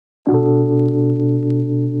When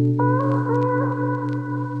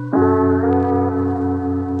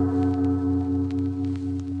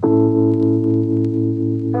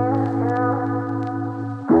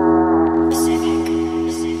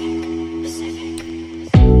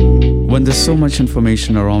there's so much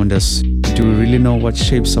information around us, do we really know what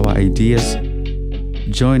shapes our ideas?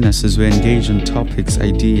 Join us as we engage on topics,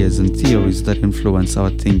 ideas, and theories that influence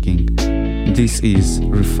our thinking. This is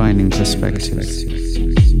Refining Perspectives.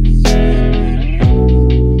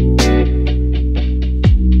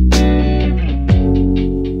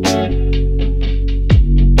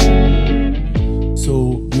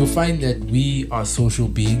 You'll find that we are social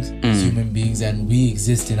beings, as human beings, and we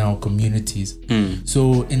exist in our communities.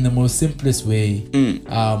 So in the most simplest way,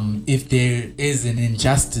 if there is an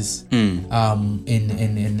injustice in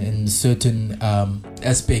certain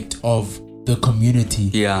aspect of the community,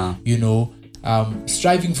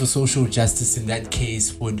 striving for social justice in that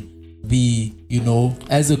case would be,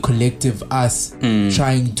 as a collective, us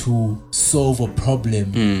trying to solve a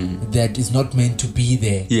problem that is not meant to be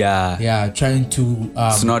there. Trying to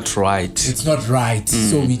it's not right.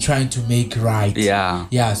 So we're trying to make right.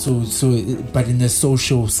 So but in a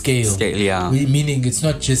social scale, meaning it's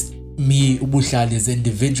not just me, Ubuhlali, as an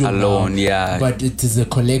individual alone, but it is a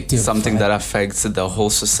collective, something that affects the whole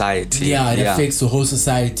society. It affects the whole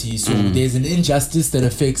society. So there's an injustice that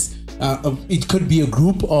affects it could be a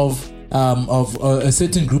group of a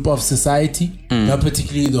certain group of society, not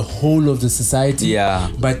particularly the whole of the society.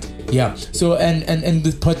 So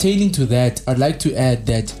and pertaining to that, I'd like to add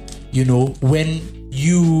that when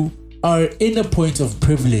you are in a point of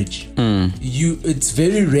privilege, it's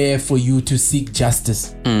very rare for you to seek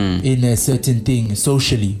justice in a certain thing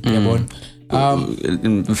socially.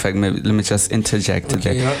 In fact, maybe let me just interject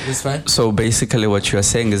there. That's fine. So basically what you're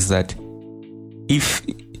saying is that if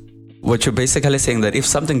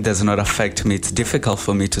something does not affect me, it's difficult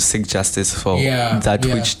for me to seek justice for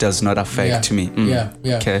which does not affect me.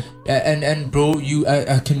 Okay. And bro,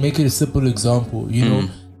 I can make it a simple example.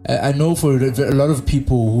 I know for a lot of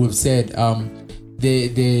people who have said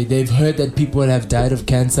they've heard that people have died of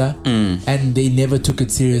cancer and they never took it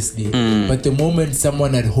seriously. But the moment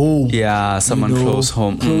someone at home, close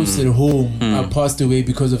at home, passed away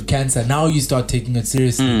because of cancer, now you start taking it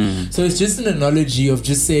seriously. So it's just an analogy of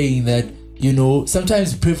just saying that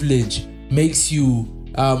sometimes privilege makes you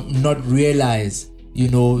not realize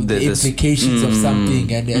the implications of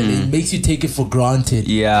something, and it makes you take it for granted.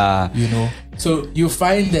 So you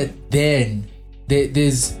find that then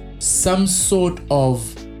there's some sort of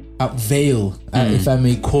veil, if I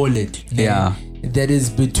may call it, that is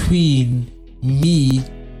between me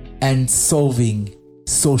and solving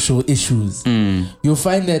social issues. You'll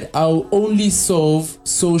find that I'll only solve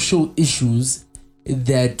social issues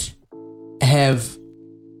that have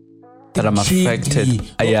I'm affected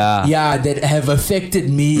me. That have affected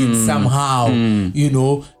me somehow.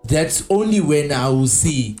 That's only when I will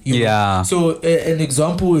see. So an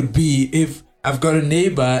example would be if I've got a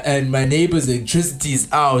neighbor and my neighbor's electricity is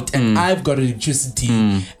out and I've got electricity,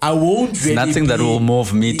 I won't really nothing that will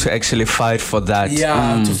move me to actually fight for that.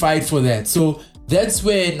 To fight for that. So that's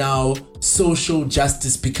where now social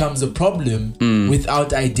justice becomes a problem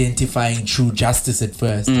without identifying true justice at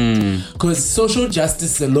first. Because social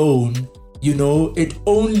justice alone, it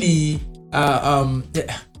only,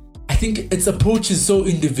 I think its approach is so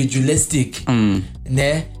individualistic,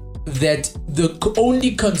 that the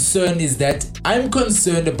only concern is that I'm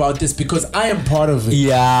concerned about this because I am part of it.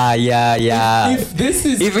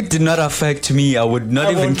 If it did not affect me, I would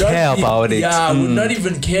not even care about it. I would not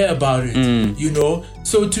even care about it.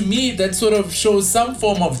 So to me, that sort of shows some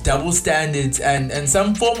form of double standards and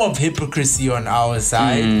some form of hypocrisy on our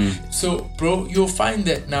side. So bro, you'll find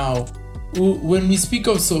that now when we speak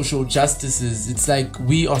of social justices, it's like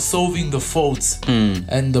we are solving the faults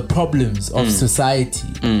and the problems of society.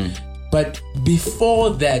 But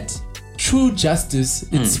before that, true justice,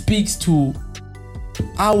 it speaks to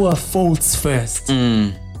our faults first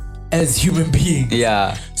as human beings.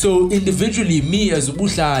 So individually, me as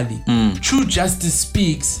Ubuhlali, true justice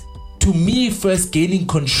speaks to me first gaining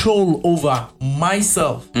control over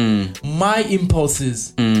myself, my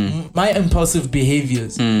impulses, my impulsive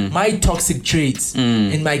behaviors, my toxic traits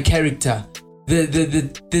in my character,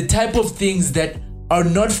 the type of things that are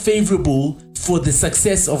not favorable for the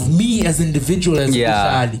success of me as an individual, as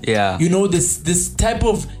this type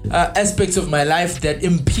of aspects of my life that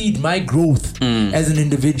impede my growth as an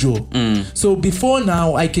individual. So before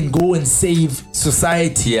now I can go and save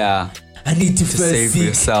society, I need to first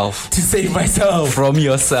save myself from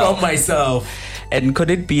yourself. From myself. And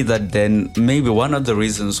could it be that then maybe one of the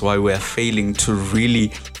reasons why we're failing to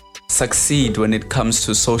really succeed when it comes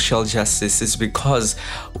to social justice is because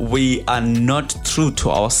we are not true to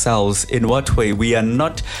ourselves. In what way? We are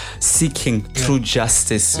not seeking true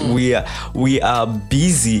justice. We are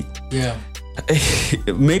busy. Yeah.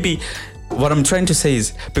 Maybe what I'm trying to say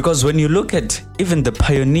is, because when you look at even the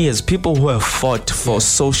pioneers, people who have fought for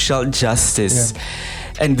social justice,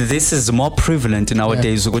 and this is more prevalent in our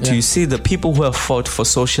days, you see the people who have fought for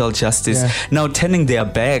social justice now turning their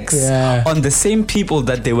backs on the same people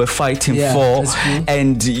that they were fighting for,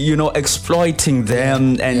 and exploiting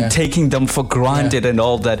them and taking them for granted and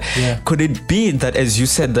all that. Could it be that, as you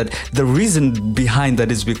said, that the reason behind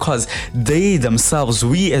that is because they themselves,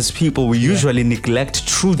 we as people, we usually neglect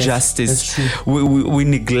true justice. We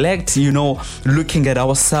neglect looking at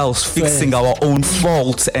ourselves, fixing our own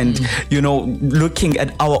faults, and looking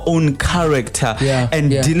at our own character and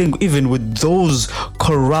dealing even with those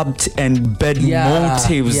corrupt and bad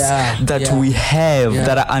motives that we have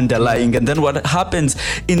that are underlying. And then what happens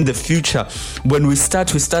in the future when we start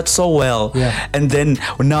so well, and then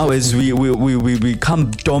now as we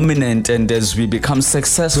become dominant and as we become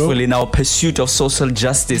successful in our pursuit of social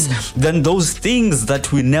justice, then those things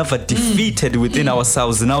that we never defeated within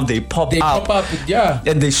ourselves, now they pop up,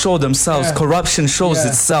 and they show themselves. Corruption shows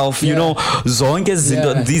itself, zonke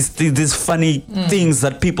these funny things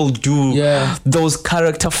that people do, those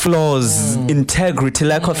character flaws, integrity,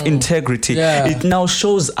 lack of integrity, it now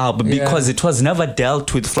shows up because it was never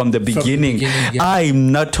dealt with from the beginning.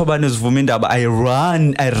 I'm not Tobanus Vumindaba. I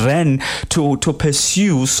ran to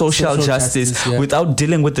pursue social justice without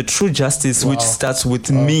dealing with the true justice, which starts with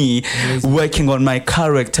me working on my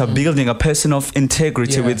character, building a person of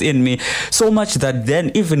integrity within me, so much that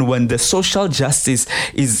then even when the social justice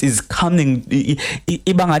is coming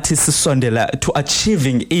to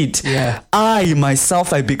achieving it, I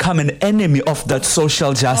myself, I become an enemy of that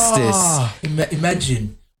social justice.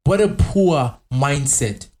 Imagine what a poor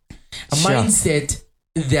mindset. A mindset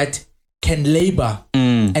that can labor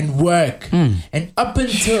and work and up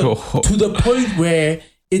until to the point where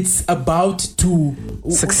it's about to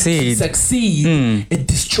succeed, it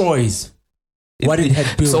destroys what it had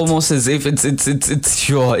built. It's almost as if it's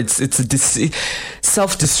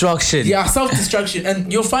self-destruction. Yeah, self-destruction.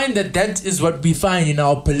 And you'll find that is what we find in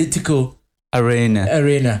our political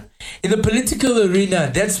arena. In the political arena,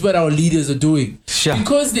 that's what our leaders are doing.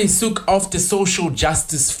 Because they took after social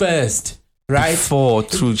justice first, right? Before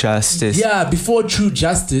true justice. Yeah, before true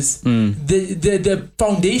justice, the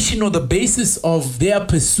foundation or the basis of their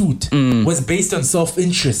pursuit was based on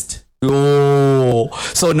self-interest. Oh,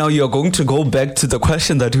 so now you're going to go back to the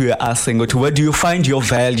question that we were asking, where do you find your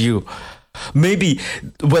value? Maybe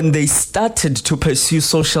when they started to pursue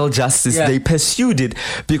social justice, they pursued it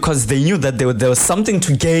because they knew that there was something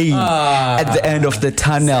to gain at the end of the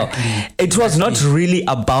tunnel. It was not really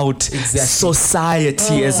about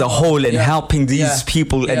society as a whole and helping these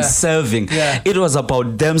people and serving. It was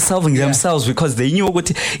about them serving themselves, because they knew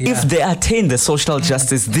if they attain the social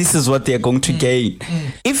justice, this is what they're going to gain.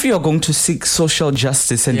 If you're going to seek social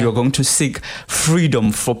justice and you're going to seek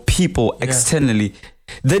freedom for people externally,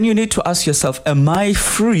 then you need to ask yourself, am I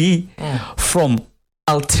free from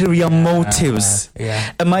ulterior motives?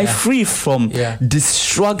 Am I free from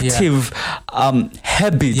destructive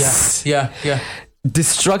habits?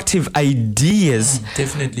 Destructive ideas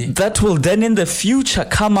definitely that will then in the future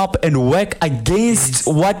come up and work against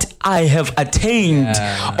what I have attained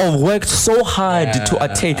or worked so hard to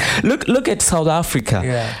attain. Look at South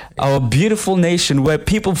Africa, our beautiful nation where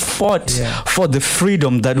people fought for the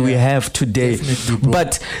freedom that we have today.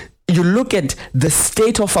 But you look at the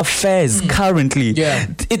state of affairs currently,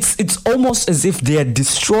 it's almost as if they are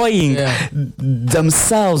destroying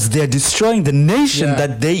themselves, they are destroying the nation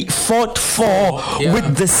that they fought for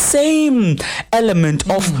with the same element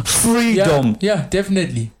of freedom.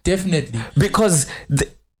 Definitely. Because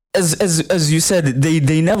as you said,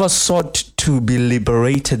 they never sought to be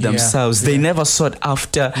liberated themselves. They never sought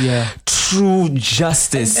after true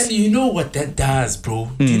justice. And you know what that does, bro?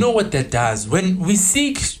 Do you know what that does? When we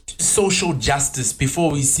seek social justice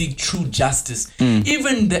before we seek true justice,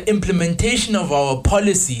 even the implementation of our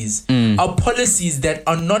policies that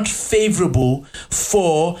are not favorable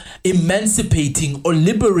for emancipating or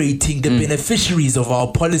liberating the beneficiaries of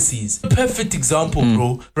our policies. Perfect example,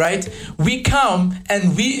 bro, right? We come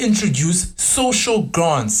and we introduce social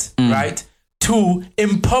grants, right, to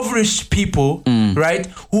impoverished people, right,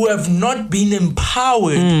 who have not been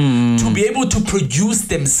empowered to be able to produce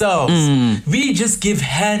themselves. We just give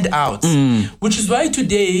handouts, which is why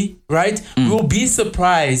today, right, we'll be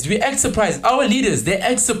surprised. We act surprised. Our leaders, they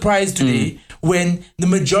act surprised today when the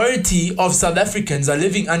majority of South Africans are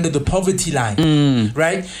living under the poverty line,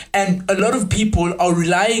 right? And a lot of people are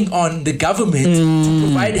relying on the government to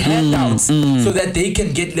provide handouts so that they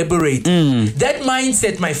can get liberated. That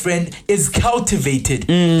mindset, my friend, is cultivated.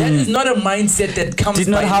 That is not a mindset that comes Did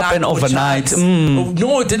not by happen luck or overnight. chance. Oh,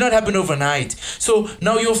 no, it did not happen overnight. So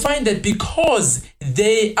now you'll find that because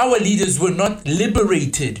our leaders were not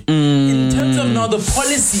liberated in terms of now the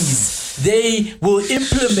policies they will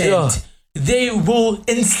implement, they will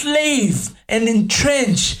enslave and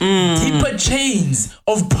entrench deeper chains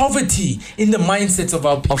of poverty in the mindsets of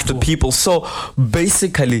our people. Of the people. So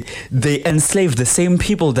basically, they enslave the same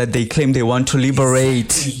people that they claim they want to liberate.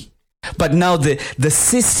 Exactly. But now the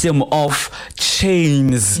system of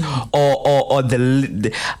chains or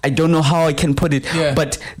the I don't know how I can put it,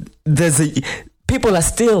 but people are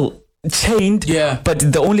still chained, but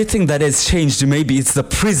the only thing that has changed maybe it's the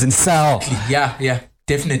prison cell. Yeah.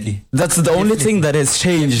 Definitely. That's the only thing that has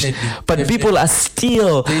changed. But people are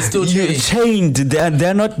still chained.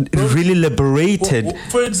 They're not really liberated.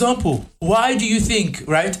 For example, why do you think,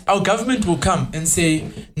 right, our government will come and say,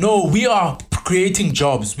 no, we are creating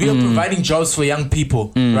jobs. We are providing jobs for young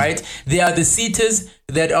people, right? They are the seaters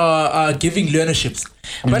that are giving learnerships.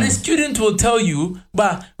 But a student will tell you,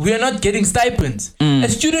 but we are not getting stipends. A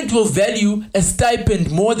student will value a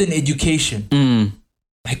stipend more than education.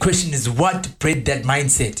 My question is, what bred that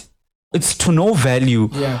mindset? It's to no value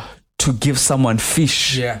to give someone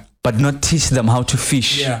fish, but not teach them how to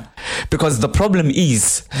fish. Because the problem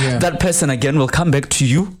is that person again will come back to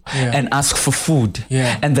you and ask for food.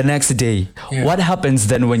 And the next day, what happens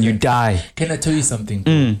then when you die? Can I tell you something?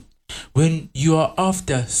 When you are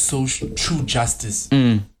after true justice,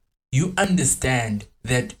 you understand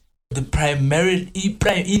that the primary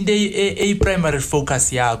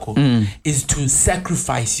focus yako is to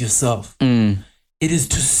sacrifice yourself. It is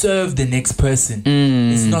to serve the next person.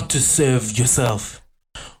 It's not to serve yourself.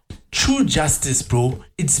 True justice, bro,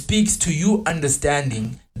 it speaks to you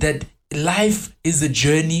understanding that life is a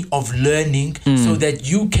journey of learning so that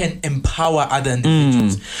you can empower other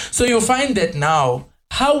individuals. So you'll find that now,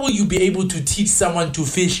 how will you be able to teach someone to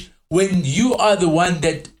fish when you are the one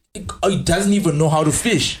that doesn't even know how to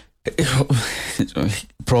fish?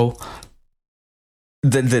 Bro,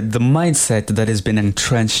 the mindset that has been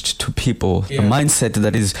entrenched to people, the mindset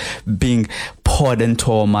that is being poured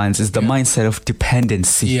into our minds is the mindset of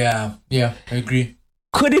dependency. Yeah, I agree.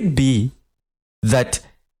 Could it be that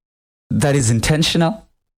is intentional?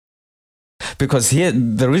 Because here,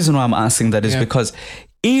 the reason why I'm asking that is because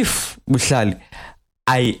if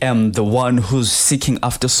I am the one who's seeking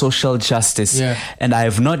after social justice and I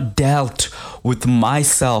have not dealt with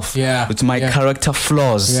myself, with my character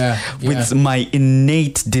flaws, with my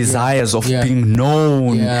innate desires of being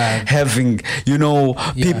known, having,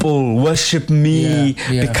 people worship me,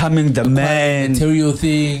 becoming the man, material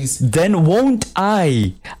things, then won't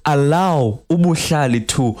I allow Ubuhlali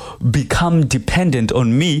to become dependent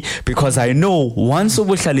on me? Because I know once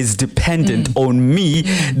Ubuhlali is dependent on me,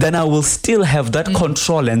 then I will still have that control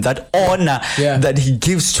and that honor that he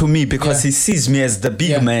gives to me because he sees me as the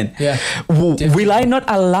big man. Will I not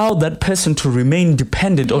allow that person to remain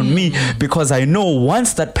dependent on me? Because I know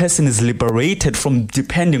once that person is liberated from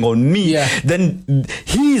depending on me, then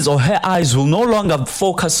his or her eyes will no longer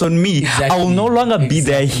focus on me. I will no longer be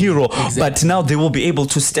their hero, but now they will be able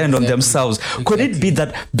to stand on themselves. Could it be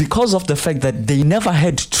that because of the fact that they never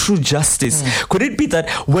had true justice, could it be that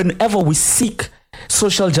whenever we seek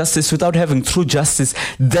social justice without having true justice,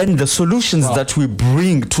 then the solutions that we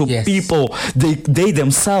bring to people, they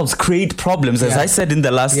themselves create problems. As I said in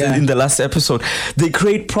the last episode, they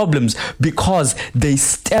create problems because they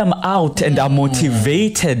stem out and are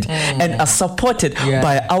motivated and are supported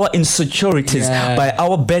by our insecurities, by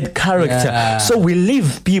our bad character. So we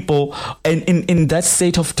leave people in that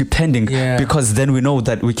state of depending because then we know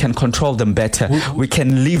that we can control them better. We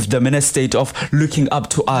can leave them in a state of looking up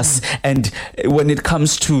to us, and when it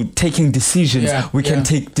comes to taking decisions, we can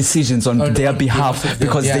take decisions on their behalf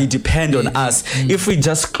because they depend on us. If we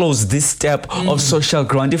just close this step of social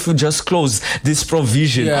ground, if we just close this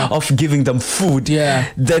provision of giving them food,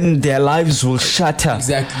 then their lives will shatter.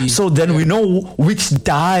 So then we know which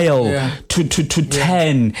dial to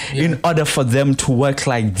turn in order for them to work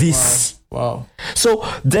like this. Wow. So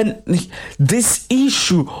then this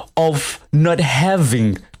issue of not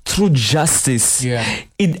having true justice,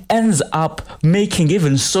 it ends up making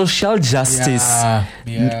even social justice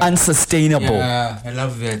unsustainable. I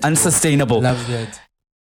love that. Unsustainable. I love that.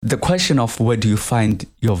 The question of where do you find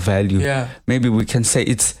your value? Maybe we can say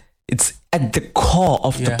it's at the core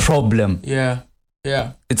of the problem.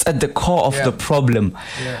 Yeah. It's at the core of the problem,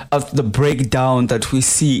 of the breakdown that we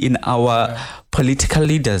see in our political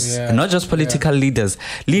leaders, and not just political leaders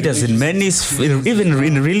in many, even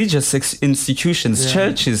in religious institutions,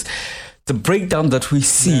 churches. The breakdown that we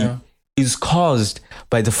see is caused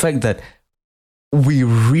by the fact that we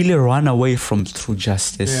really run away from true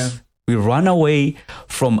justice. Yeah. We run away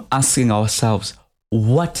from asking ourselves,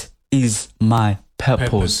 what is my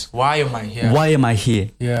purpose? Why am I here? Why am I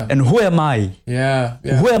here? Yeah. And who am I? Yeah.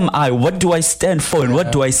 Who am I? What do I stand for? And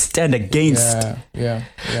what do I stand against? Yeah.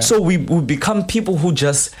 So we become people who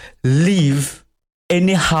just live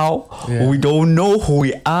anyhow. Yeah. We don't know who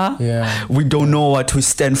we are. Yeah. We don't know what we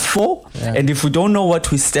stand for. Yeah. And if we don't know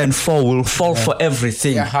what we stand for, we'll fall for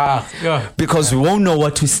everything. Because we won't know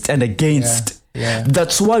what we stand against. Yeah.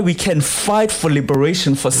 That's why we can fight for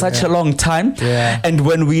liberation for such a long time. Yeah. And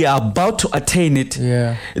when we are about to attain it,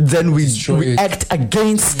 then we act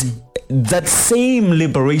against that same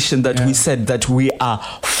liberation that we said that we are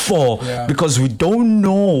for, because we don't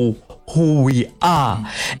know who we are.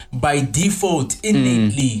 By default,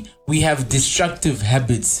 innately, we have destructive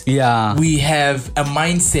habits. Yeah. We have a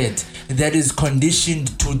mindset that is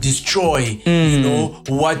conditioned to destroy,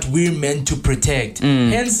 what we're meant to protect.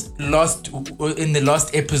 Hence, in the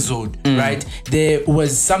last episode, right, there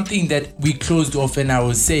was something that we closed off, and I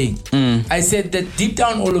was saying, I said that deep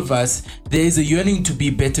down, all of us, there is a yearning to be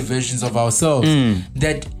better versions of ourselves.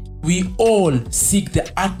 That we all seek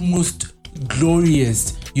the utmost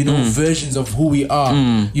glorious, versions of who we are,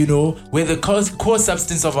 where the core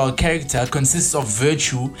substance of our character consists of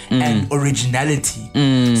virtue and originality.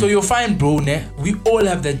 So you'll find, bro, we all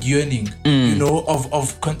have that yearning,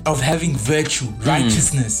 of having virtue,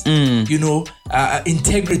 righteousness,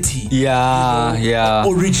 integrity,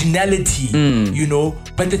 originality,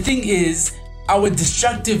 But the thing is, our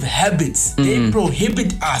destructive habits, they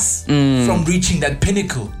prohibit us from reaching that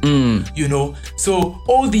pinnacle, So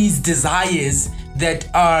all these desires that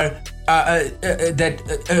are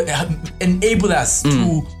enable us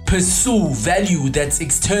to pursue value that's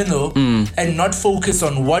external and not focus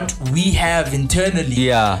on what we have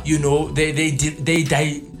internally.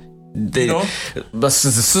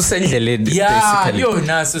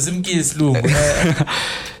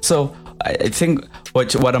 So I think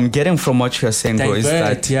what I'm getting from what you're saying, bro, is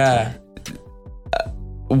that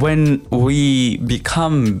when we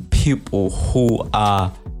become people who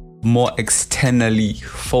are more externally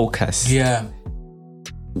focused,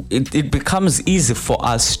 it becomes easy for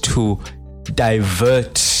us to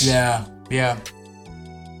divert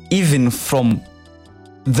even from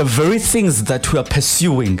the very things that we are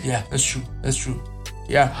pursuing. That's true.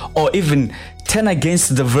 Or even turn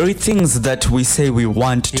against the very things that we say we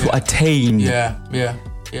want to attain.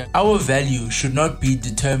 Our value should not be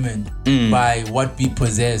determined by what we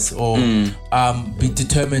possess or be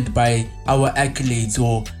determined by our accolades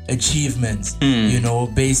or achievements,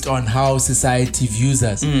 based on how society views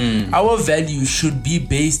us. Our value should be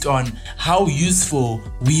based on how useful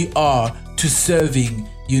we are to serving,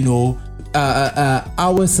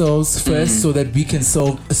 ourselves first, so that we can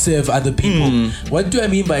serve other people. What do I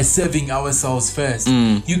mean by serving ourselves first?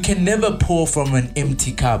 You can never pour from an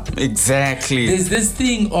empty cup. Exactly. There's this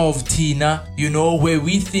thing of Tina, where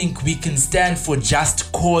we think we can stand for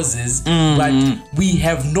just causes, but we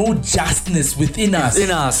have no justness within us.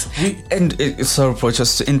 Sorry, bro,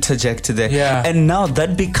 just to interject there. And now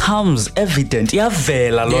that becomes evident. Now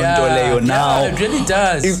it really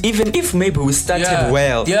does. Even if maybe we started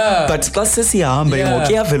well, but we're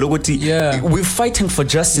fighting for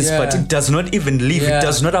justice, but it does not even live, it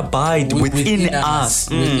does not abide within us.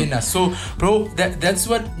 So, bro, that's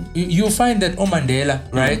what you'll find that Mandela,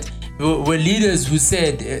 right, were leaders who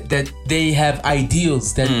said that they have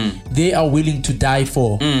ideals that they are willing to die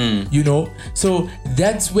for, so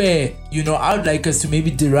that's where I'd like us to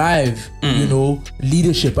maybe derive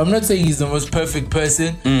leadership. I'm not saying he's the most perfect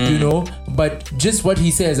person, but just what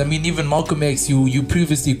he says. I mean, even Malcolm X, you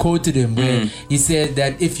previously quoted him where he said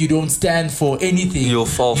that if you don't stand for anything, you'll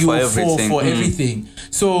fall for everything.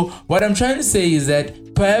 So what I'm trying to say is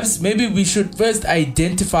that perhaps maybe we should first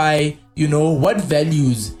identify what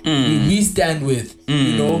values we stand with,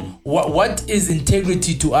 what is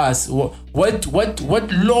integrity to us, what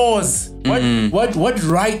laws, what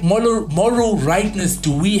right moral rightness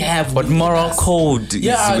do we have, what moral code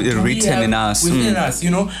is written in us within us.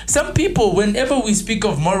 Some people, whenever we speak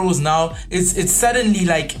of morals now, it's suddenly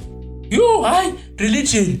like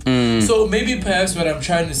religion. So maybe perhaps what I'm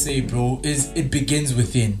trying to say, bro, is it begins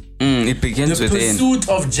within. It begins The within. pursuit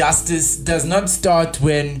of justice does not start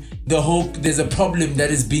when there's a problem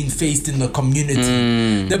that is being faced in the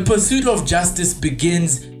community. The pursuit of justice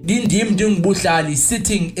begins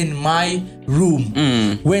sitting in my room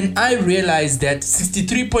when I realized that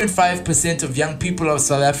 63.5% of young people of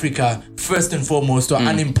South Africa, first and foremost, are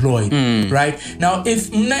unemployed. Right now, if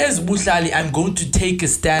I'm going to take a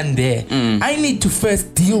stand there, I need to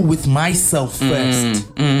first deal with myself first.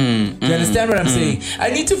 You understand what I'm saying? I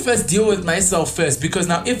need to first deal with myself first, because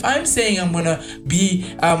now if I'm saying I'm gonna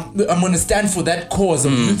stand for that cause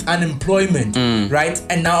of youth unemployment, right?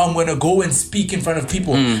 And now I'm gonna go and speak in front of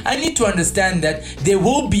people. I need to understand that there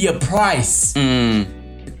will be a price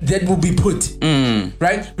that will be put,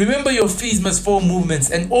 right? Remember your Fees Must Fall movements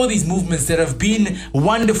and all these movements that have been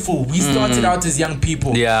wonderful. We started out as young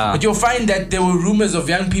people, but you'll find that there were rumors of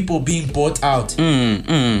young people being bought out.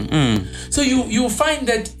 So you'll find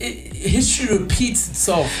that history repeats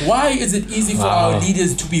itself. Why is it easy for our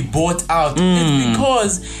leaders to be bought out? It's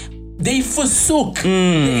because they forsook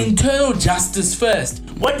the internal justice first.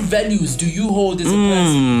 What values do you hold as a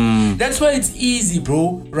person? That's why it's easy,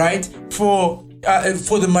 bro, right? For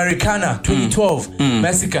the Marikana 2012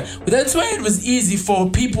 massacre. But that's why it was easy for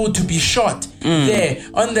people to be shot there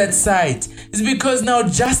on that site. It's because now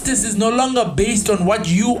justice is no longer based on what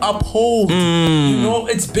you uphold. You know,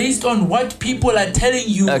 it's based on what people are telling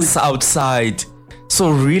you. That's outside. So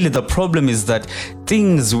really the problem is that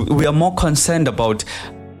we are more concerned about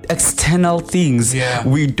external things.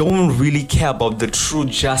 We don't really care about the true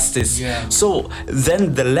justice. So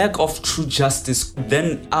then the lack of true justice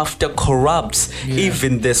then after corrupts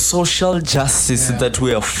even the social justice that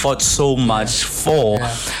we have fought so much for.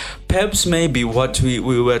 Perhaps maybe what we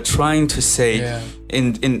were trying to say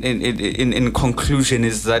in conclusion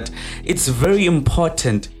is that it's very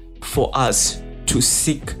important for us to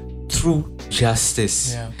seek true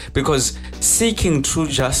justice, because seeking true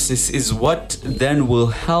justice is what then will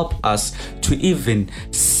help us to even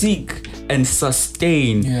seek and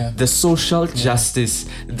sustain the social justice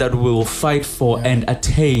that we will fight for and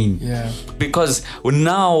attain. Because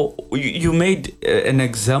now you made an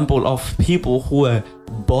example of people who were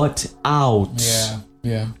bought out.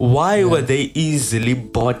 Why were they easily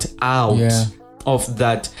bought out of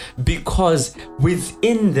that? Because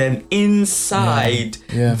within them, inside,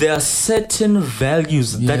 there are certain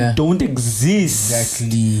values that don't exist.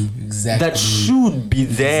 Exactly. That should be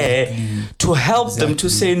there to help them to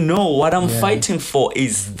say, no, what I'm fighting for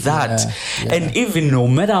is that. And even no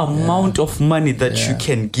matter amount of money that you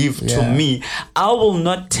can give to me, I will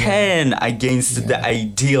not turn against the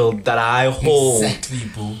ideal that I hold. Exactly,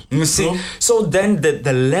 bro. You see? So then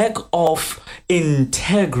the lack of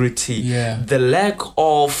integrity, the lack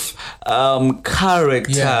of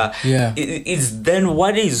character is then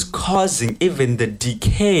what is causing even the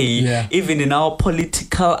decay even in our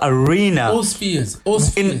political arena, all spheres.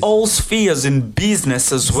 In all spheres, in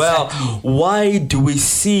business as well. Why do we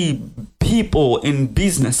see people in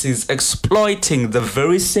businesses exploiting the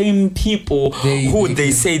very same people who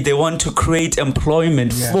they say they want to create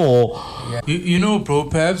employment for? You know, bro,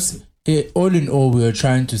 perhaps all in all we are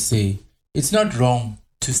trying to say, it's not wrong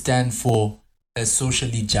to stand for a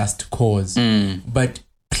socially just cause, but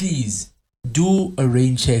please do a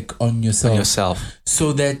rain check on yourself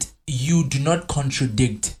so that you do not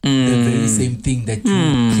contradict the very same thing that you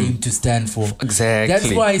claim to stand for. Exactly.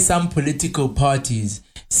 That's why some political parties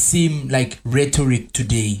seem like rhetoric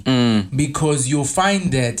today, because you'll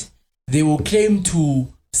find that they will claim to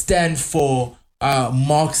stand for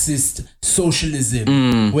Marxist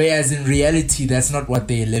socialism, whereas in reality that's not what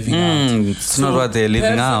they're living out. It's not what they're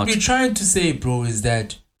living out. What we're trying to say, bro, is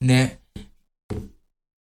that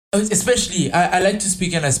especially I like to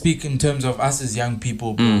speak, and I speak in terms of us as young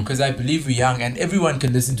people, bro, because I believe we're young and everyone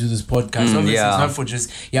can listen to this podcast. Obviously it's not for just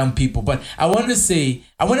young people, but I want us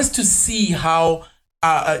to see how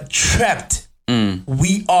trapped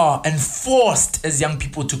we are and forced as young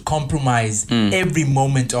people to compromise every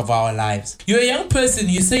moment of our lives. You're a young person,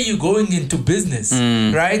 you say you're going into business,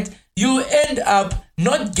 right? You end up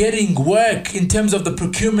not getting work in terms of the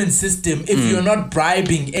procurement system if you're not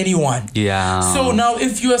bribing anyone. So now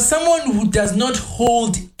if you are someone who does not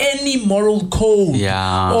hold any moral code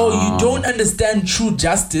or you don't understand true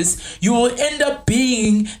justice, you will end up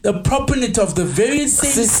being the proponent of the very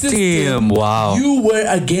same system you were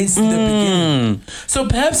against in the beginning. So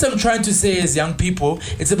perhaps I'm trying to say as young people,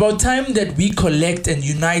 it's about time that we collect and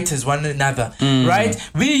unite as one another, right?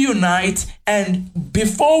 We unite, and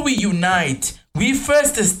before we unite, we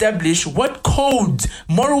first establish what codes,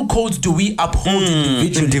 moral codes do we uphold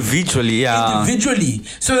individually,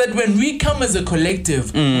 so that when we come as a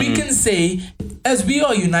collective, we can say, as we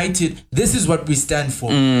are united, this is what we stand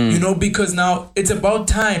for. You know, because now it's about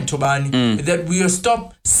time, Tobani, that we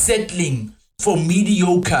stop settling for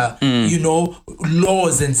mediocre, you know,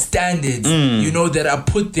 laws and standards, you know, that are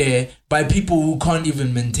put there by people who can't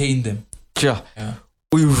even maintain them. Yeah.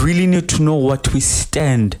 We really need to know what we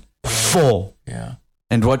stand for.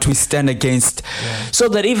 And what we stand against, so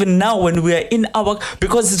that even now when we are in our,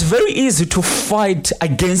 because it's very easy to fight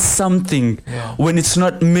against something when it's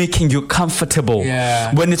not making you comfortable,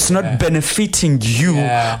 when it's not benefiting you.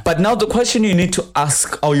 But now the question you need to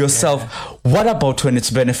ask yourself, what about when it's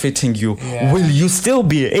benefiting you? Will you still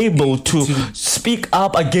be able to speak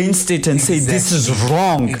up against it and say this is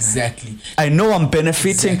wrong? I know I'm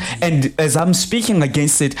benefiting, and as I'm speaking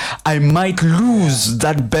against it, I might lose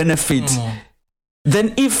that benefit.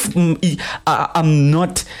 Then if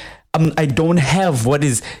I don't have what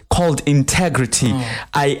is called integrity,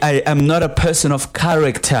 I am not a person of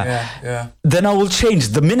character, then I will change.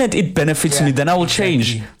 The minute it benefits me, then I will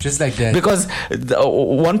change. Just like that. Because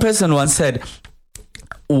one person once said,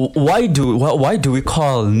 why do we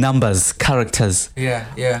call numbers characters?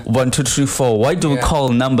 1, 2, 3, 4. Why do we call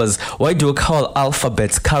numbers? Why do we call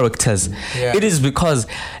alphabets characters? It is because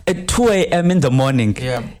at 2 a.m. in the morning,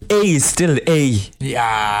 A is still A.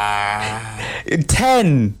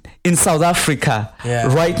 10 in South Africa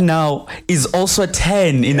right now is also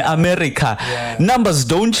 10 in America. Numbers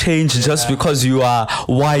don't change just because you are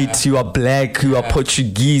white, you are black, you are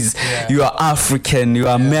Portuguese, you are African, you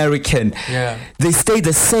are American. They stay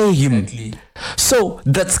the same. So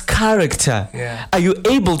that's character. Are you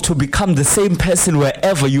able to become the same person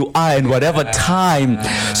wherever you are in whatever time?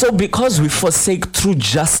 So because we forsake true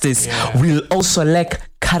justice, we'll also lack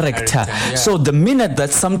character. So the minute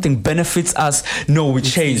that something benefits us, we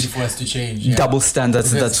change. It's easy for us to change. Double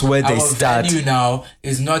standards, because that's where they start. Our value now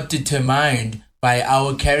is not determined by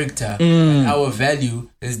our character. And our value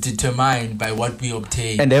is determined by what we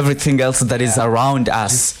obtain. And everything else that is around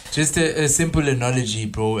us. Just a simple analogy,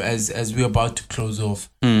 bro, as we're about to close off.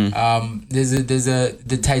 There's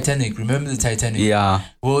the Titanic. Remember the Titanic?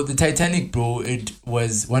 Well, the Titanic, bro, it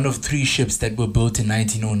was one of 3 ships that were built in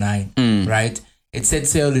 1909, right? It set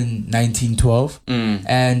sail in 1912,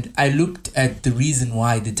 and I looked at the reason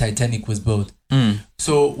why the Titanic was built.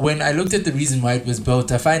 So when I looked at the reason why it was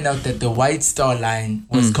built, I find out that the White Star Line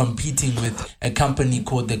was competing with a company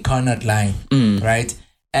called the Cunard Line, right?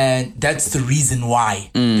 And that's the reason why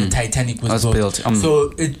the Titanic was built. So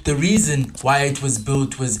the reason why it was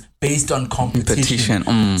built was based on competition.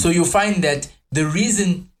 So you'll find that the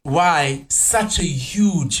reason why such a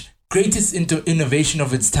huge greatest innovation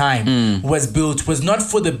of its time was built was not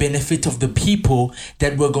for the benefit of the people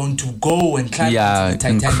that were going to go and climb into the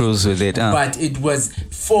Titanic, and cruise with it, but it was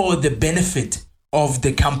for the benefit of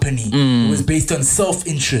the company. It was based on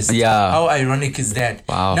self-interest. How ironic is that?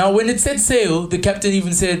 Now when it set sail, the captain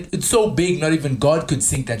even said it's so big not even God could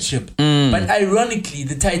sink that ship. But ironically,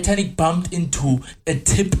 the Titanic bumped into a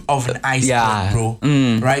tip of an iceberg, bro.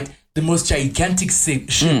 Right? The most gigantic ship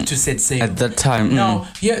to set sail at that time. Now,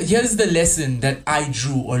 here's the lesson that I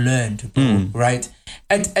drew or learned, right?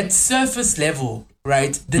 At surface level,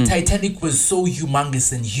 right, the Titanic was so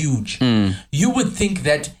humongous and huge. You would think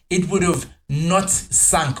that it would have not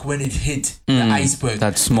sunk when it hit the iceberg.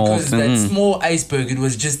 That small because that small iceberg, it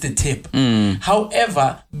was just the tip.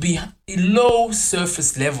 However, below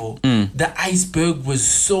surface level, the iceberg was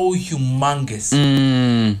so humongous.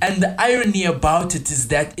 And the irony about it is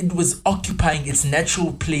that it was occupying its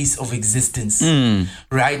natural place of existence,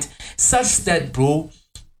 right? Such that, bro,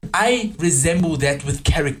 I resemble that with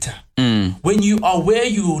character. When you are where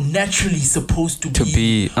you're naturally supposed to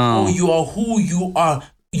be, or you are who you are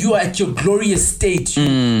at your glorious state,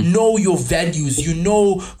 you know your values, you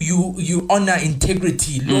know you honor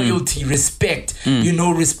integrity, loyalty, respect, you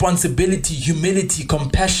know, responsibility, humility,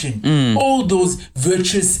 compassion, all those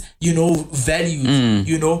virtuous, you know, values,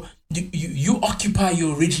 you know, you occupy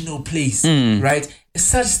your original place, right?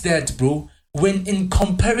 Such that, bro, when in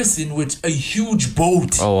comparison with a huge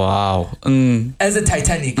boat, as a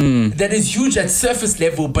Titanic, that is huge at surface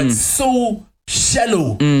level, but so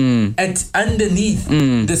shallow at underneath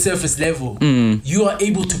the surface level, you are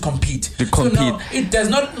able to compete. So now it does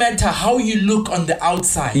not matter how you look on the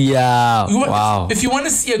outside. If you want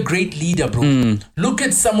to see a great leader, bro, look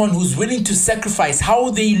at someone who's willing to sacrifice how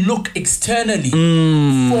they look externally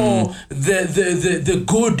for the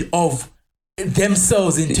good of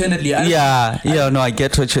themselves internally. I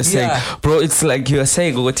get what you're saying, bro. It's like you're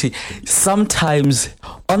saying, sometimes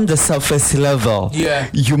on the surface level,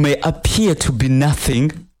 you may appear to be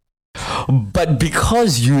nothing. But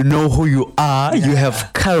because you know who you are, you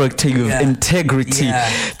have character, you have integrity,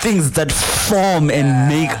 things that form and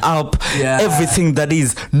make up everything that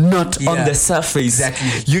is not on the surface.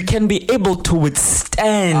 You can be able to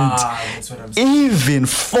withstand even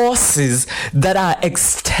forces that are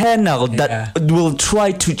external, that will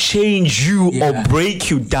try to change you or break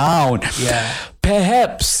you down.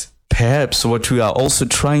 Perhaps what we are also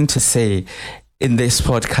trying to say in this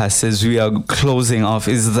podcast as we are closing off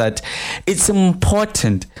is that it's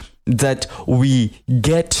important that we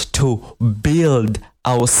get to build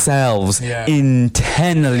ourselves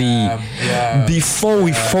internally before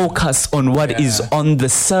we focus on what is on the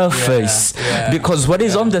surface, because what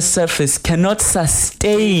is on the surface cannot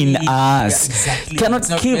sustain us, cannot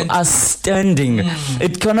keep us standing,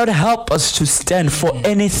 it cannot help us to stand for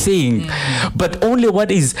anything, but only what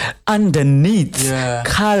is underneath,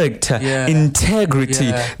 character,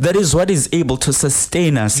 integrity, that is what is able to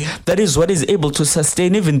sustain us, that is what is able to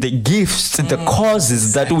sustain even the gifts, the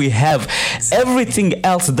causes that we have. Everything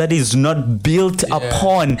else that is not built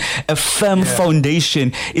upon a firm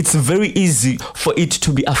foundation, it's very easy for it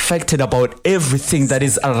to be affected about everything that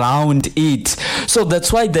is around it. So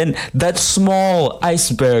that's why then that small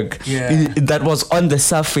iceberg that was on the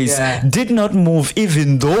surface did not move,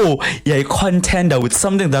 even though a contender with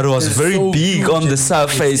something that was very so big on the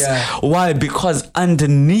surface. Why? Because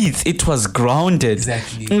underneath it was grounded.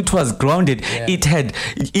 It was grounded. It had,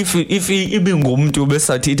 if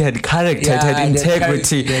it had character, it had integrity,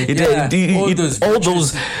 all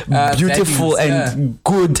those beautiful values, and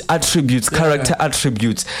good attributes, character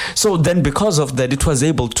attributes. So then because of that, it was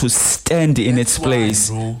able to stand in its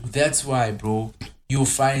place. That's why, bro, you'll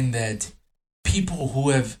find that people who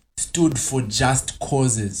have stood for just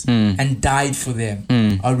causes and died for them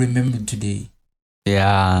are remembered today.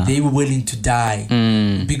 They were willing to die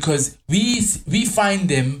because we find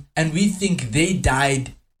them and we think they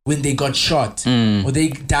died when they got shot or they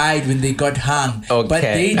died when they got hung, but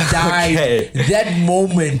they died that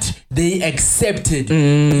moment they accepted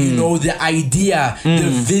the idea, the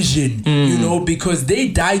vision, because they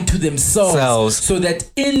died to themselves so that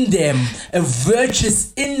in them a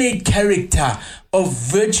virtuous innate character of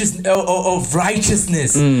virtuous of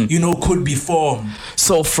righteousness could be formed.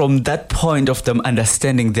 So from that point of them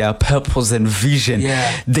understanding their purpose and vision,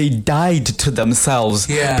 they died to themselves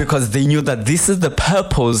because they knew that this is the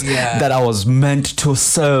purpose that I was meant to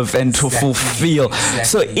serve and to fulfill.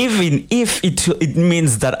 So even if it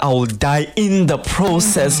means that I will die in the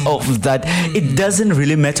process of that, it doesn't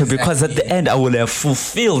really matter because at the end I will have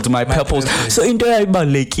fulfilled my purpose. So into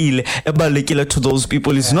ebalekile to those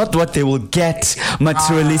people is not what they will get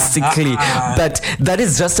materialistically, but that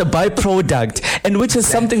is just a byproduct, and which is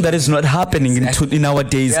something that is not happening in our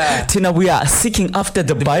days. Tina, we are seeking after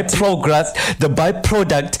the byproduct,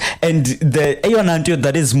 and the ayonanto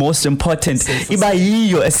that is most important.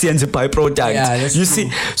 Byproduct. You see,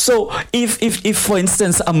 so if for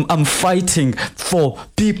instance I'm fighting for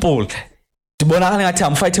people.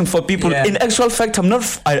 I'm fighting for people. In actual fact, I'm not.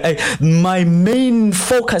 My main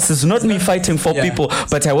focus is not me fighting for people,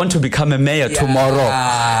 but I want to become a mayor tomorrow.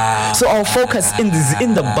 So our focus is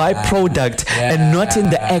in the byproduct and not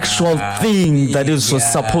in the actual thing that is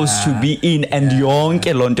supposed to be in. And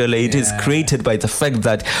yonke lontole, it is created by the fact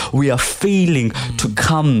that we are failing to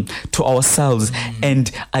come to ourselves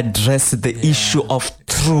and address the issue of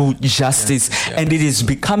true justice, and it is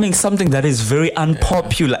becoming something that is very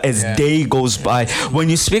unpopular as day goes by. When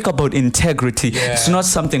you speak about integrity, it's not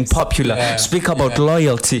something popular. Speak about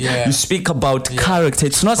loyalty, you speak about character,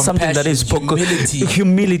 it's not something that is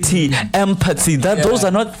humility, empathy, that those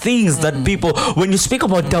are not things that people, when you speak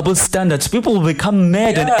about double standards, people will become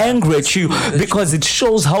mad and angry at you because it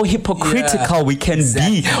shows how hypocritical we can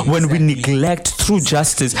be when we neglect true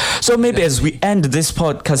justice. So maybe as we end this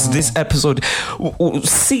podcast, this episode,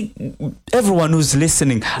 see everyone who's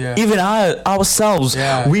listening, even ourselves,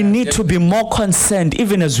 we need to be more concerned,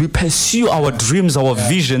 even as we pursue our dreams, our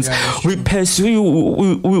visions,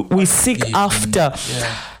 we seek after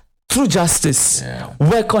true justice,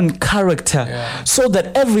 work on character, so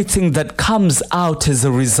that everything that comes out as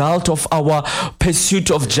a result of our pursuit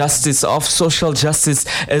of justice, of social justice,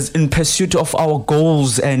 as in pursuit of our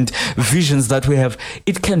goals and visions that we have,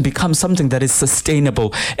 it can become something that is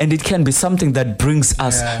sustainable, and it can be something that brings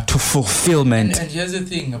us to fulfillment. And here's the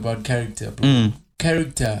thing about character, bro.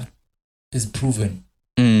 Character is proven.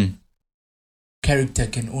 Character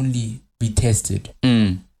can only be tested.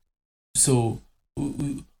 So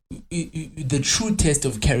the true test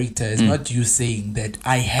of character is not you saying that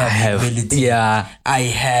I have humility, I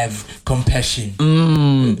have compassion.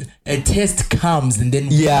 A test comes and then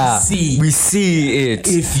we see it.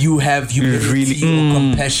 If you have humility or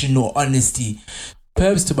compassion or honesty.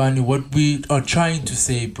 Perhaps, Tobani, what we are trying to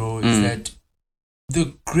say, bro, is that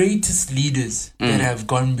the greatest leaders that have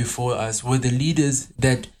gone before us were the leaders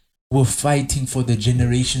that were fighting for the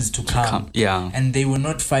generations to come. And they were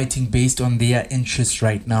not fighting based on their interests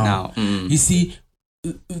right now. You see,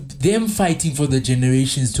 them fighting for the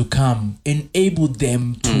generations to come enabled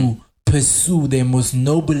them to pursue their most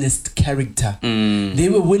noblest character. They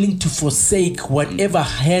were willing to forsake whatever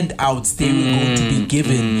handouts they were going to be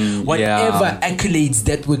given, whatever accolades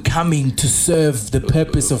that were coming to serve the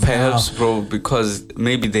purpose of perhaps, bro, because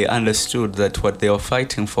maybe they understood that what they were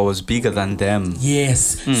fighting for was bigger than them.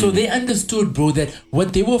 Yes. So they understood, bro, that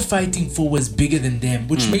what they were fighting for was bigger than them,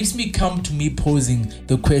 which makes me come to me posing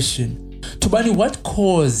the question, Tobani, what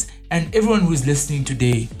cause, and everyone who's listening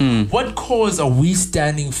today, what cause are we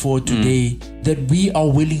standing for today that we are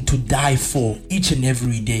willing to die for each and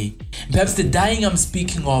every day? Perhaps the dying I'm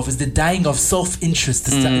speaking of is the dying of self-interest,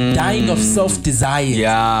 the dying of self-desire.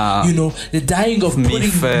 You know, the dying of putting me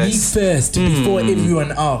first before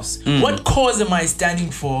everyone else. What cause am I standing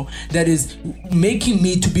for that is making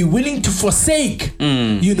me to be willing to forsake,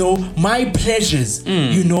 you know, my pleasures,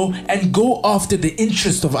 you know, and go after the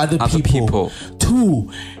interest of other people. Two,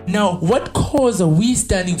 now, what cause are we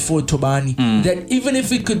standing for, Tobani, that even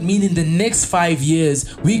if it could mean in the next 5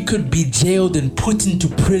 years, we could be jailed and put into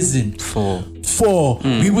prison? Four,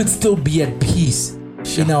 we would still be at peace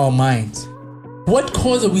in our minds. What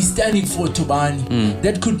cause are we standing for, Tobani,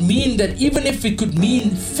 that could mean that even if it could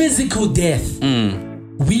mean physical death,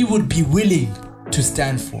 we would be willing to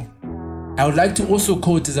stand for? I would like to also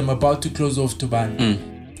quote, as I'm about to close off, Tobani,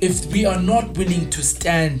 if we are not willing to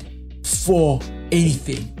stand for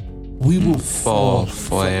anything, we will fall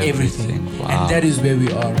for everything. Wow. And that is where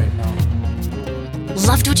we are right now.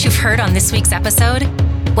 Loved what you've heard on this week's episode?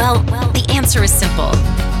 Well, the answer is simple.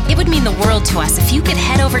 It would mean the world to us if you could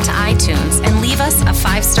head over to iTunes and leave us a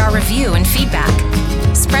 5-star review and feedback.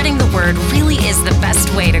 Spreading the word really is the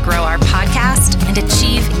best way to grow our podcast and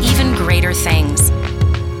achieve even greater things.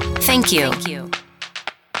 Thank you.